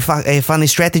have a funny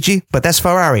strategy, but that's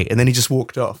Ferrari. And then he just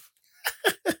walked off.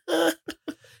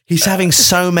 He's having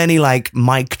so many like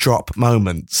mic drop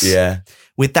moments. Yeah.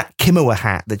 With that Kimoa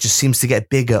hat that just seems to get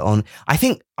bigger on. I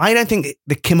don't think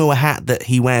the Kimoa hat that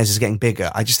he wears is getting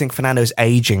bigger. I just think Fernando's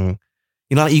aging.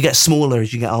 You know, like you get smaller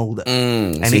as you get older.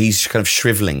 And so he's kind of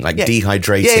shriveling, like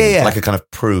dehydrating, like a kind of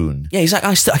prune. Yeah, he's like,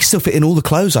 I still fit in all the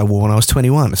clothes I wore when I was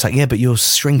 21. It's like, yeah, but you're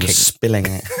shrinking. You're spilling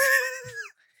it.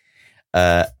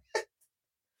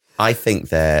 I think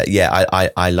they're,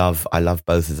 I love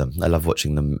both of them. I love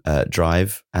watching them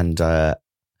drive. And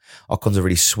Ocon's a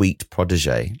really sweet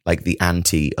protege, like the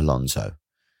anti-Alonso,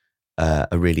 a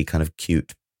really kind of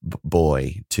cute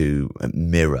boy to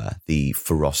mirror the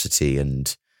ferocity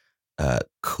and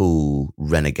cool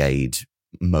renegade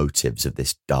motives of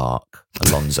this dark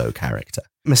Alonso character.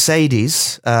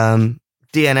 Mercedes,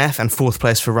 DNF and 4th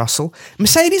place for Russell.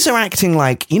 Mercedes are acting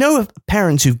like, you know,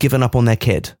 parents who've given up on their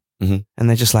kid. Mm-hmm. And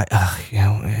they're just like, oh, you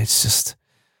know, it's just,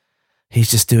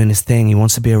 he's just doing his thing. He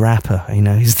wants to be a rapper, you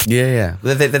know. Yeah.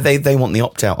 They want the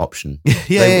opt-out option.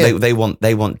 They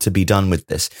want to be done with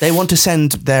this. They want to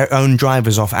send their own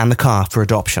drivers off and the car for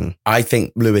adoption. I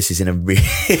think Lewis is in a really...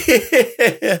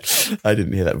 I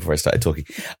didn't hear that before I started talking.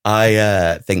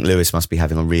 I think Lewis must be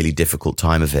having a really difficult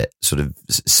time of it, sort of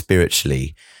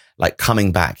spiritually. Like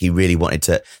coming back, he really wanted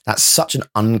to... That's such an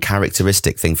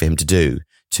uncharacteristic thing for him to do,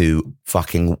 to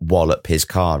fucking wallop his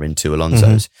car into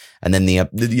Alonso's. Mm-hmm. And then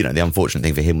the unfortunate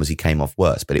thing for him was he came off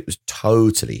worse, but it was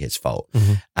totally his fault.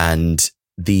 Mm-hmm. And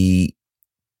the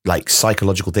like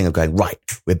psychological thing of going, right,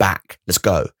 we're back, let's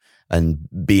go. and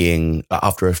being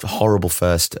after a horrible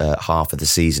first half of the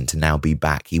season to now be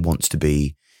back. He wanted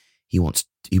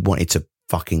to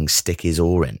fucking stick his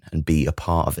oar in and be a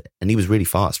part of it. And he was really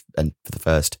fast and for the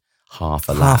first half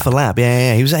a lap.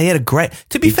 Yeah. He had a great,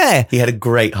 to be fair. He had a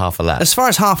great half a lap. As far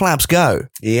as half laps go.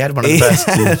 He had one of the best.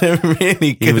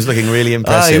 Really good. He was looking really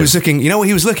impressive. He was looking, you know what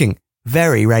he was looking?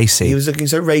 Very racy. He was looking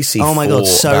so racy. Oh my God,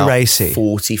 so racy.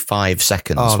 45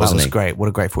 seconds, wasn't wasn't he? he? Great. What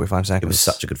a great 45 seconds. It was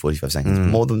such a good 45 seconds.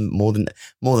 More than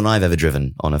I've ever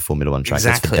driven on a Formula One track.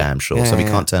 Exactly. That's for damn sure. Yeah, so we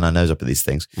can't turn our nose up at these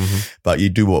things. But you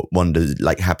do wonder,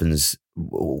 like, happens.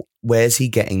 Where's he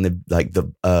getting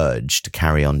the urge to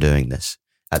carry on doing this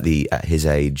at his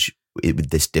age with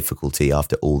this difficulty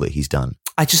after all that he's done?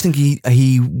 I just think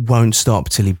he won't stop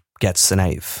till he gets an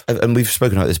 8th. And we've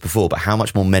spoken about this before, but how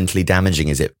much more mentally damaging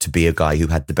is it to be a guy who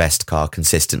had the best car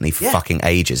consistently for fucking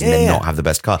ages and then not have the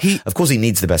best car? Of course he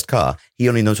needs the best car. He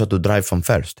only knows how to drive from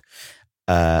first,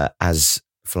 as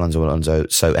Fernando Alonso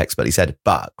so expertly said.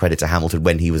 But credit to Hamilton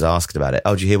when he was asked about it.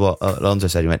 Oh, did you hear what Alonso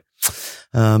said? He went,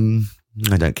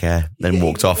 I don't care. Then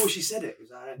walked off. She said it.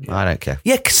 I don't care.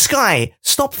 Yeah, Sky,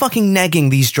 stop fucking negging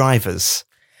these drivers.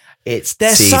 They're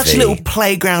TV. such little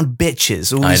playground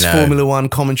bitches. All this know. Formula One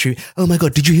commentary. Oh my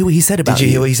God, did you hear what he said about you? Did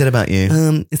you hear what he said about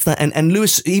you? It's like, and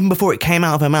Lewis, even before it came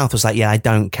out of her mouth, was like, yeah, I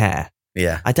don't care.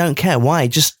 Yeah. I don't care. Why?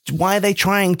 Why are they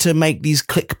trying to make these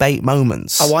clickbait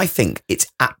moments? Oh, I think it's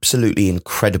absolutely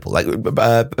incredible. Like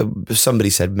somebody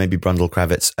said, maybe Brundle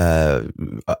Kravitz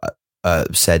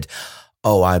said,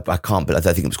 oh, I can't, but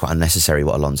I think it was quite unnecessary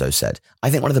what Alonso said.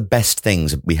 I think one of the best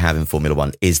things we have in Formula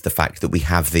One is the fact that we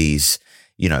have these,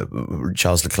 you know,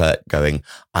 Charles Leclerc going,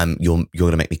 you're going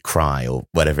to make me cry, or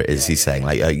whatever it is he's saying.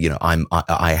 Like, you know,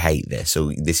 I hate this,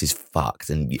 or this is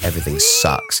fucked and everything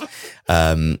sucks.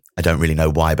 I don't really know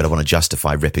why, but I want to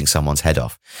justify ripping someone's head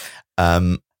off.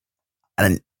 And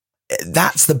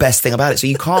that's the best thing about it. So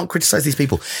you can't criticize these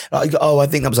people. Like, oh, I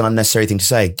think that was an unnecessary thing to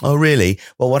say. Oh, really?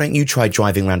 Well, why don't you try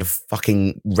driving around a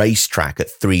fucking racetrack at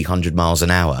 300 miles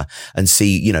an hour and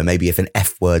see, you know, maybe if an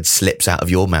F word slips out of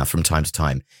your mouth from time to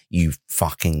time, you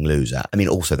fucking loser. I mean,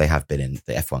 also they have been in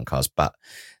the F1 cars, but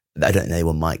I don't think they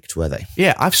were mic'd, were they?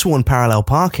 Yeah, I've sworn parallel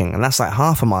parking, and that's like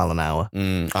half a mile an hour.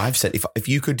 I've said if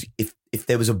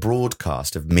there was a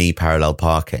broadcast of me parallel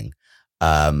parking,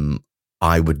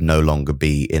 I would no longer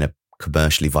be in a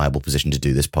commercially viable position to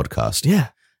do this podcast. Yeah.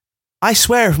 I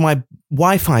swear if my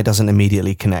Wi-Fi doesn't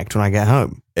immediately connect when I get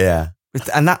home. Yeah.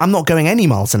 And I'm not going any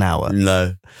miles an hour.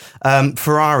 No.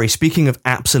 Ferrari, speaking of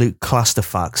absolute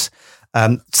clusterfucks,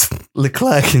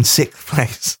 Leclerc in 6th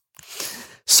place.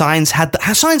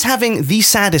 Sainz having the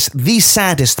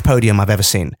saddest podium I've ever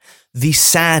seen. The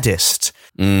saddest.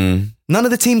 None of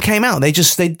the team came out.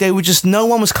 They were just, no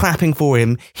one was clapping for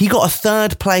him. He got a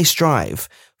 3rd place drive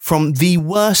from the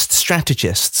worst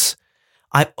strategists.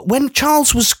 When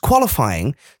Charles was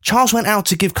qualifying, Charles went out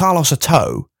to give Carlos a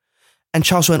tow, and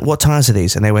Charles went, "What tires are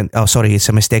these?" And they went, "Oh, sorry, it's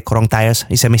a mistake, wrong tires.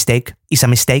 It's a mistake. It's a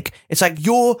mistake." It's like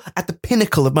you're at the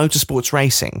pinnacle of motorsports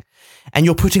racing, and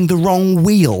you're putting the wrong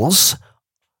wheels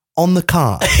on the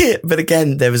car. But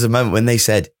again, there was a moment when they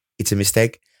said, "It's a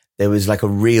mistake." There was like a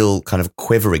real kind of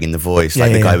quivering in the voice.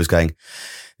 Like the guy was going,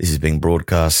 "This is being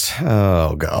broadcast.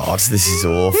 Oh God, this is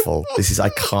awful. I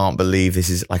can't believe this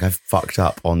is like I've fucked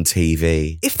up on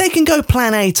TV." If they can go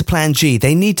plan A to plan G,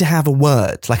 they need to have a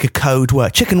word, like a code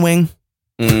word. Chicken wing.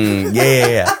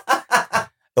 Yeah.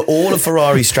 But all of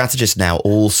Ferrari's strategists now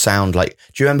all sound like,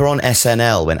 do you remember on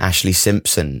SNL when Ashley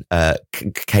Simpson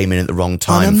came in at the wrong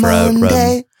time for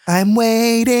Monday, I'm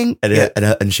waiting.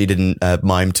 And she didn't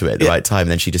mime to it at the right time.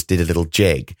 And then she just did a little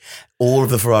jig. All of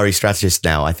the Ferrari strategists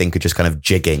now, I think, are just kind of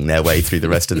jigging their way through the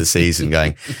rest of the season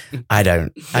going, I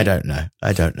don't know.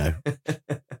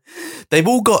 They've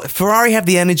all got, Ferrari have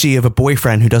the energy of a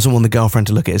boyfriend who doesn't want the girlfriend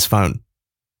to look at his phone.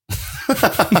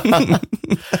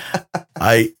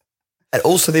 And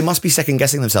also, they must be second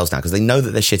guessing themselves now because they know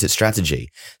that they're shit at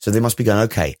strategy. So they must be going,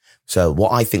 okay, so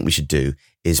what I think we should do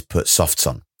is put softs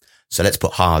on. So let's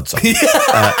put hards on. The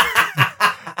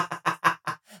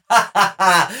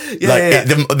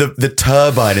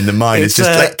turbine in the mind is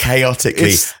just like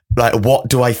chaotically like, what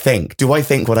do I think? Do I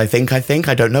think what I think I think?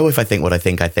 I don't know if I think what I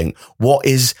think I think. What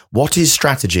is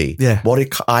strategy? Yeah.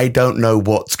 I don't know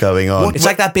what's going on. It's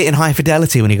like that bit in High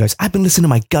Fidelity when he goes, I've been listening to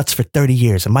my guts for 30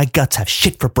 years and my guts have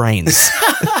shit for brains.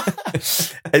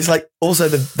 It's like, also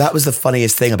that was the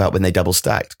funniest thing about when they double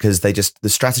stacked, because the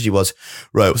strategy was,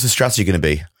 right, what's the strategy going to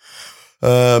be?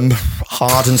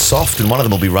 Hard and soft, and one of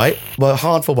them will be right. Well,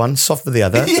 hard for one, soft for the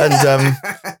other,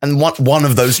 and one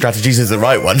of those strategies is the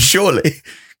right one, surely.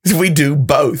 If we do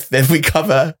both, then we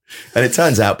cover, and it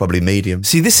turns out probably medium.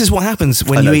 See, this is what happens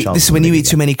when you eat. This is when you eat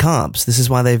too many carbs. This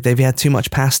is why they've had too much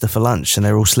pasta for lunch and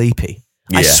they're all sleepy.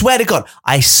 Yeah. I swear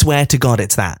to God,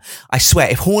 it's that. I swear,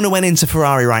 if Horner went into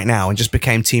Ferrari right now and just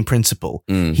became team principal,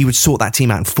 he would sort that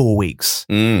team out in 4 weeks.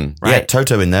 Right? Yeah,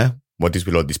 Toto in there. What is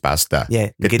below this pasta? Yeah,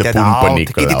 get the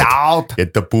pumpernickel out.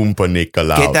 Get the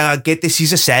pumpernickel out. Get the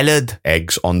Caesar salad.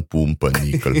 Eggs on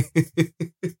pumpernickel.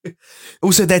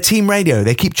 Also, their team radio,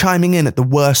 they keep chiming in at the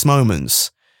worst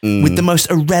moments with the most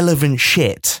irrelevant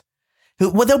shit.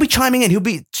 Well, they'll be chiming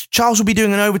in. Charles will be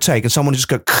doing an overtake, and someone will just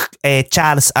go,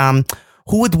 Charles,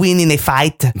 who would win in a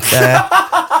fight?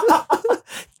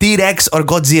 T-Rex or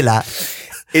Godzilla?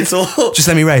 It's all just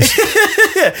let me race.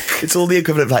 It's all the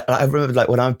equivalent of like, I remember like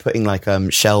when I'm putting like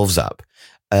shelves up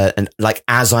and like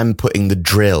as I'm putting the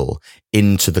drill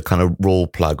into the kind of roll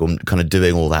plug or kind of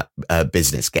doing all that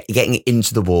business, getting it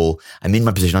into the wall. I'm in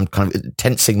my position. I'm kind of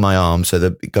tensing my arm so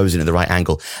that it goes in at the right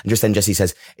angle. And just then Jesse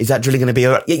says, is that drilling going to be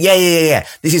all right? Yeah.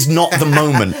 This is not the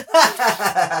moment.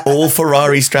 All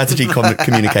Ferrari strategy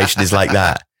communication is like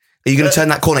that. Are you going to turn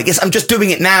that corner? Yes, I'm just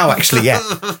doing it now, actually, yeah.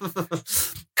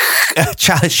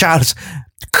 Charles,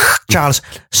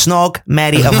 snog,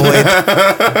 Mary, avoid,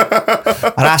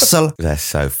 Russell. They're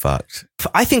so fucked.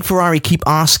 I think Ferrari keep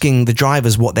asking the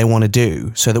drivers what they want to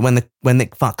do so that when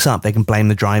it fucks up, they can blame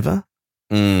the driver.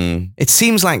 It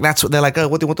seems like that's what they're like, oh,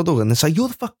 what do you want to do? And they're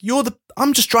like,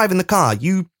 I'm just driving the car.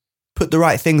 You put the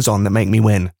right things on that make me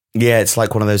win. Yeah, it's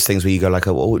like one of those things where you go like,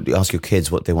 you ask your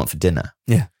kids what they want for dinner.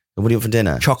 Yeah. What do you want for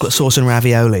dinner? Chocolate sauce and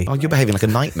ravioli. Oh, you're behaving like a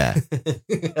nightmare.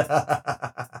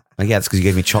 Oh, yeah, it's because you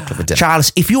gave me chocolate for dinner.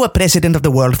 Charles, if you were president of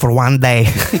the world for one day,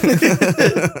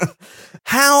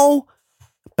 how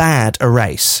bad a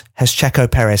race has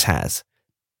Checo Perez has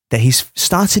that he's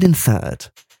started in third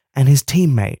and his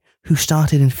teammate, who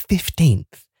started in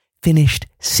 15th, finished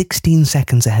 16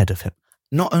 seconds ahead of him?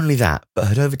 Not only that, but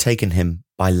had overtaken him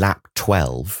by lap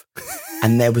 12,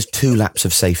 and there was 2 laps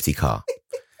of safety car.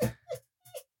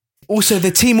 Also,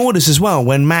 the team orders as well.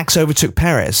 When Max overtook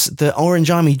Perez, the Orange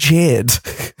Army cheered.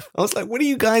 I was like, what are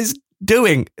you guys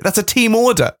doing? That's a team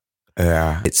order.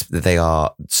 Yeah. They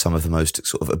are some of the most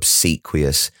sort of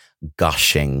obsequious,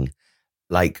 gushing,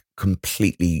 like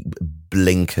completely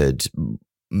blinkered,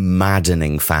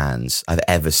 maddening fans I've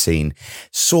ever seen.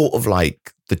 Sort of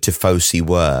like the Tifosi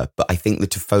were, but I think the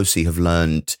Tifosi have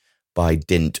learned by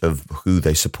dint of who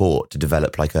they support to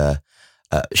develop like a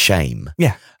shame.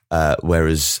 Yeah.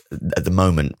 Whereas at the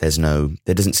moment, there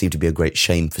doesn't seem to be a great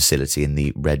shame facility in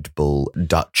the Red Bull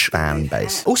Dutch fan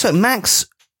base. Also, Max,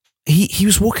 he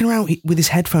was walking around with his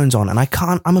headphones on, and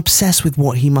I'm obsessed with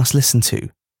what he must listen to.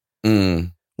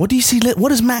 What do you see? What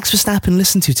does Max Verstappen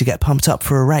listen to get pumped up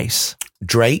for a race?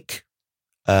 Drake.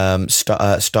 We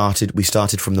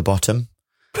started from the bottom.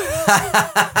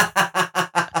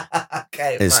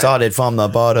 Okay, it started from the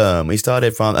bottom.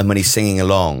 And when he's singing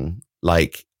along,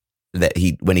 like, that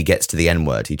when he gets to the N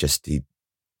word, he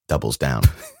doubles down.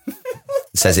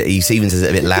 Says it. He even says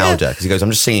it a bit louder because he goes, "I'm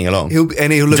just singing along." He'll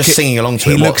singing along to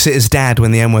it. He looks at his dad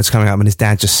when the N word's coming up, and his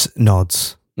dad just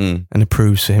nods and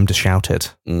approves for him to shout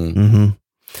it. That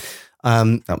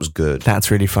was good.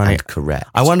 That's really funny. And correct.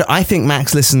 I think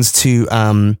Max listens to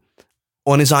on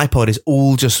his iPod is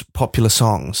all just popular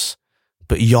songs,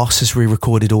 but Yoss has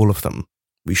re-recorded all of them.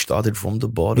 We started from the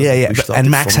bottom. Yeah.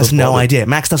 And Max has no idea.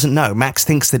 Max doesn't know. Max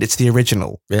thinks that it's the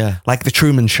original. Yeah. Like the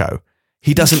Truman Show.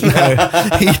 He doesn't know.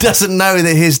 He doesn't know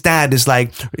that his dad is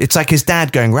like, it's like his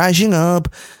dad going, rising up,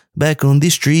 back on the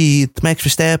street, Max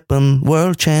Verstappen,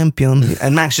 world champion.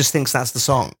 And Max just thinks that's the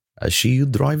song. I see you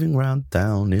driving around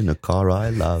town in a car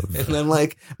I love. And I'm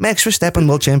like, Max Verstappen,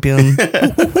 world champion.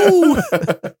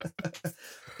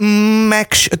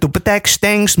 Max,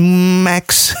 thanks,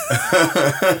 Max.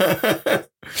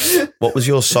 What was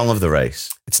your song of the race?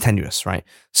 It's tenuous, right?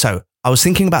 So I was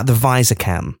thinking about the visor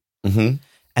cam. Mm-hmm.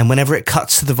 And whenever it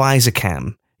cuts to the visor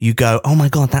cam, you go, oh my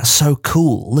God, that's so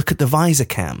cool. Look at the visor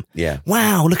cam. Yeah.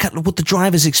 Wow, look at what the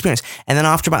driver's experience. And then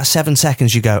after about 7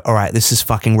 seconds, you go, all right, this is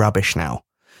fucking rubbish now.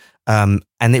 And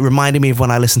it reminded me of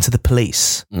when I listened to The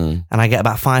Police. And I get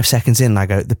about 5 seconds in and I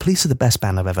go, The Police are the best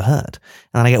band I've ever heard.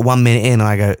 And then I get 1 minute in and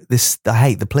I go, I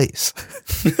hate The Police.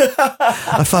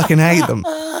 I fucking hate them.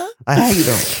 I hate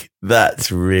them.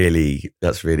 That's really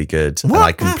good. What? And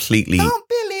I completely... I don't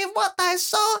believe what I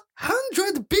saw.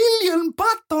 100 billion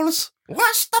bottles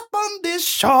washed up on this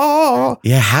shore.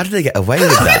 Yeah, how did they get away with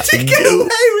that? How did they get away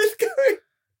with going...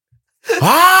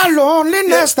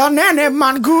 loneliness than any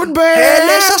man could bear. Hey,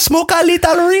 let's smoke a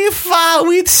little reefer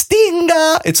with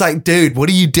Stinger. It's like, dude, what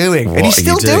are you doing? And he's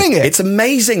still doing it. It's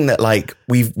amazing that like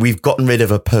we've gotten rid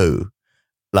of a poo,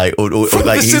 Like, or From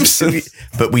like The Simpsons.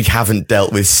 But we haven't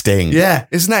dealt with Sting. Yeah,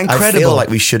 isn't that incredible? I feel like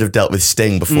we should have dealt with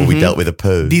Sting before we dealt with a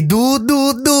poo. Di do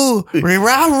do do,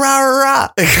 ra ra ra.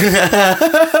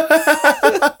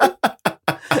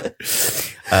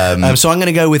 So I'm going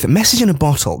to go with Message in a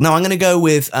Bottle. No, I'm going to go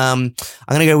with a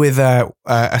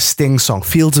Sting song,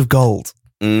 Fields of Gold.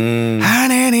 That's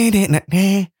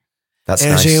As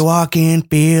nice. you walk in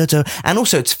fields of, and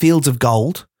also it's Fields of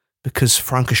Gold because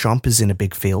Francorchamps is in a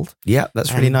big field. Yeah,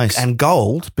 that's really nice. And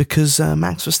gold because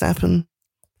Max Verstappen,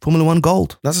 Formula One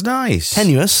gold. That's nice.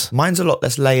 Tenuous. Mine's a lot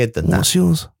less layered than that. What's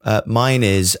yours? Mine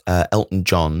is Elton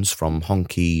John's from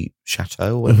Honky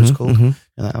Chateau, or whatever it's called. You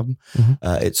know that album?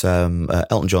 It's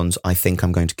Elton John's I Think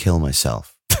I'm Going to Kill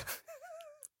Myself.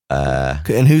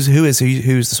 And who's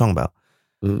the song about?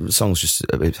 The song's just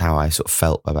it's how I sort of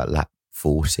felt about lap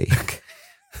 40.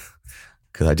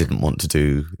 Because I didn't want to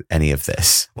do any of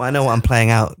this. Well, I know what I'm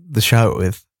playing out the show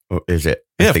with. Or is it?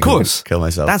 Yeah, I of think I'm course. gonna kill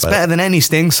myself. That's better than any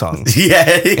Sting song.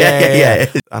 Yeah.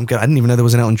 I'm good. I didn't even know there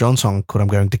was an Elton John song called "I'm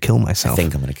Going to Kill Myself." I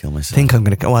think I'm going to kill myself.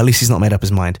 Well, at least he's not made up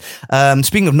his mind.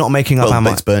 Speaking of not making up our Well,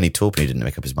 mind. it's Bernie Taupin who didn't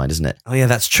make up his mind, isn't it? Oh yeah,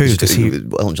 that's true.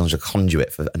 Elton John's a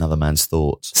conduit for another man's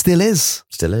thoughts. Still is.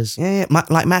 Still is. Yeah.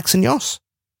 Like Max and Yoss.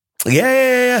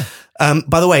 Yeah.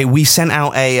 By the way, we sent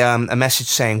out a message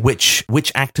saying which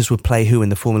actors would play who in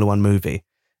the Formula One movie.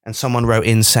 And someone wrote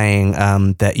in saying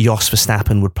that Jos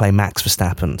Verstappen would play Max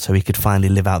Verstappen so he could finally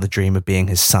live out the dream of being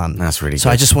his son. That's really good.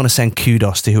 So I just want to send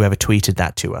kudos to whoever tweeted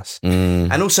that to us.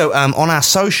 And also on our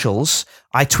socials,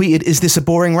 I tweeted, "Is this a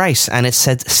boring race?" And it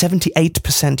said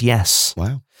 78% yes.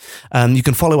 Wow. You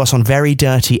can follow us on Very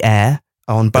Dirty Air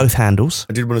on both handles.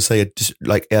 I did want to say, just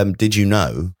like, did you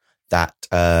know that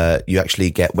you actually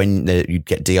get, when you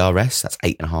get DRS, that's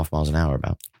 8.5 miles an hour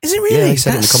about. Is it really? Yeah, they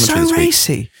said it in the That's commentary so this week.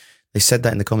 racy. They said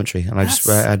that in the commentary, and I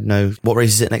had no. What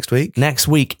race is it next week? Next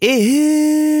week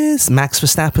is Max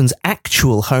Verstappen's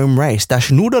actual home race, Das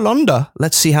Niederlande.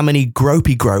 Let's see how many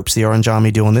gropey gropes the Orange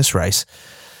Army do on this race.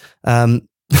 I'm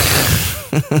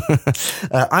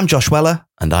Josh Weller.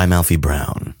 And I'm Alfie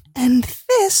Brown. And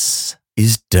this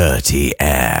is Dirty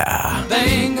Air.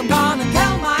 Thing I'm gonna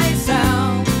count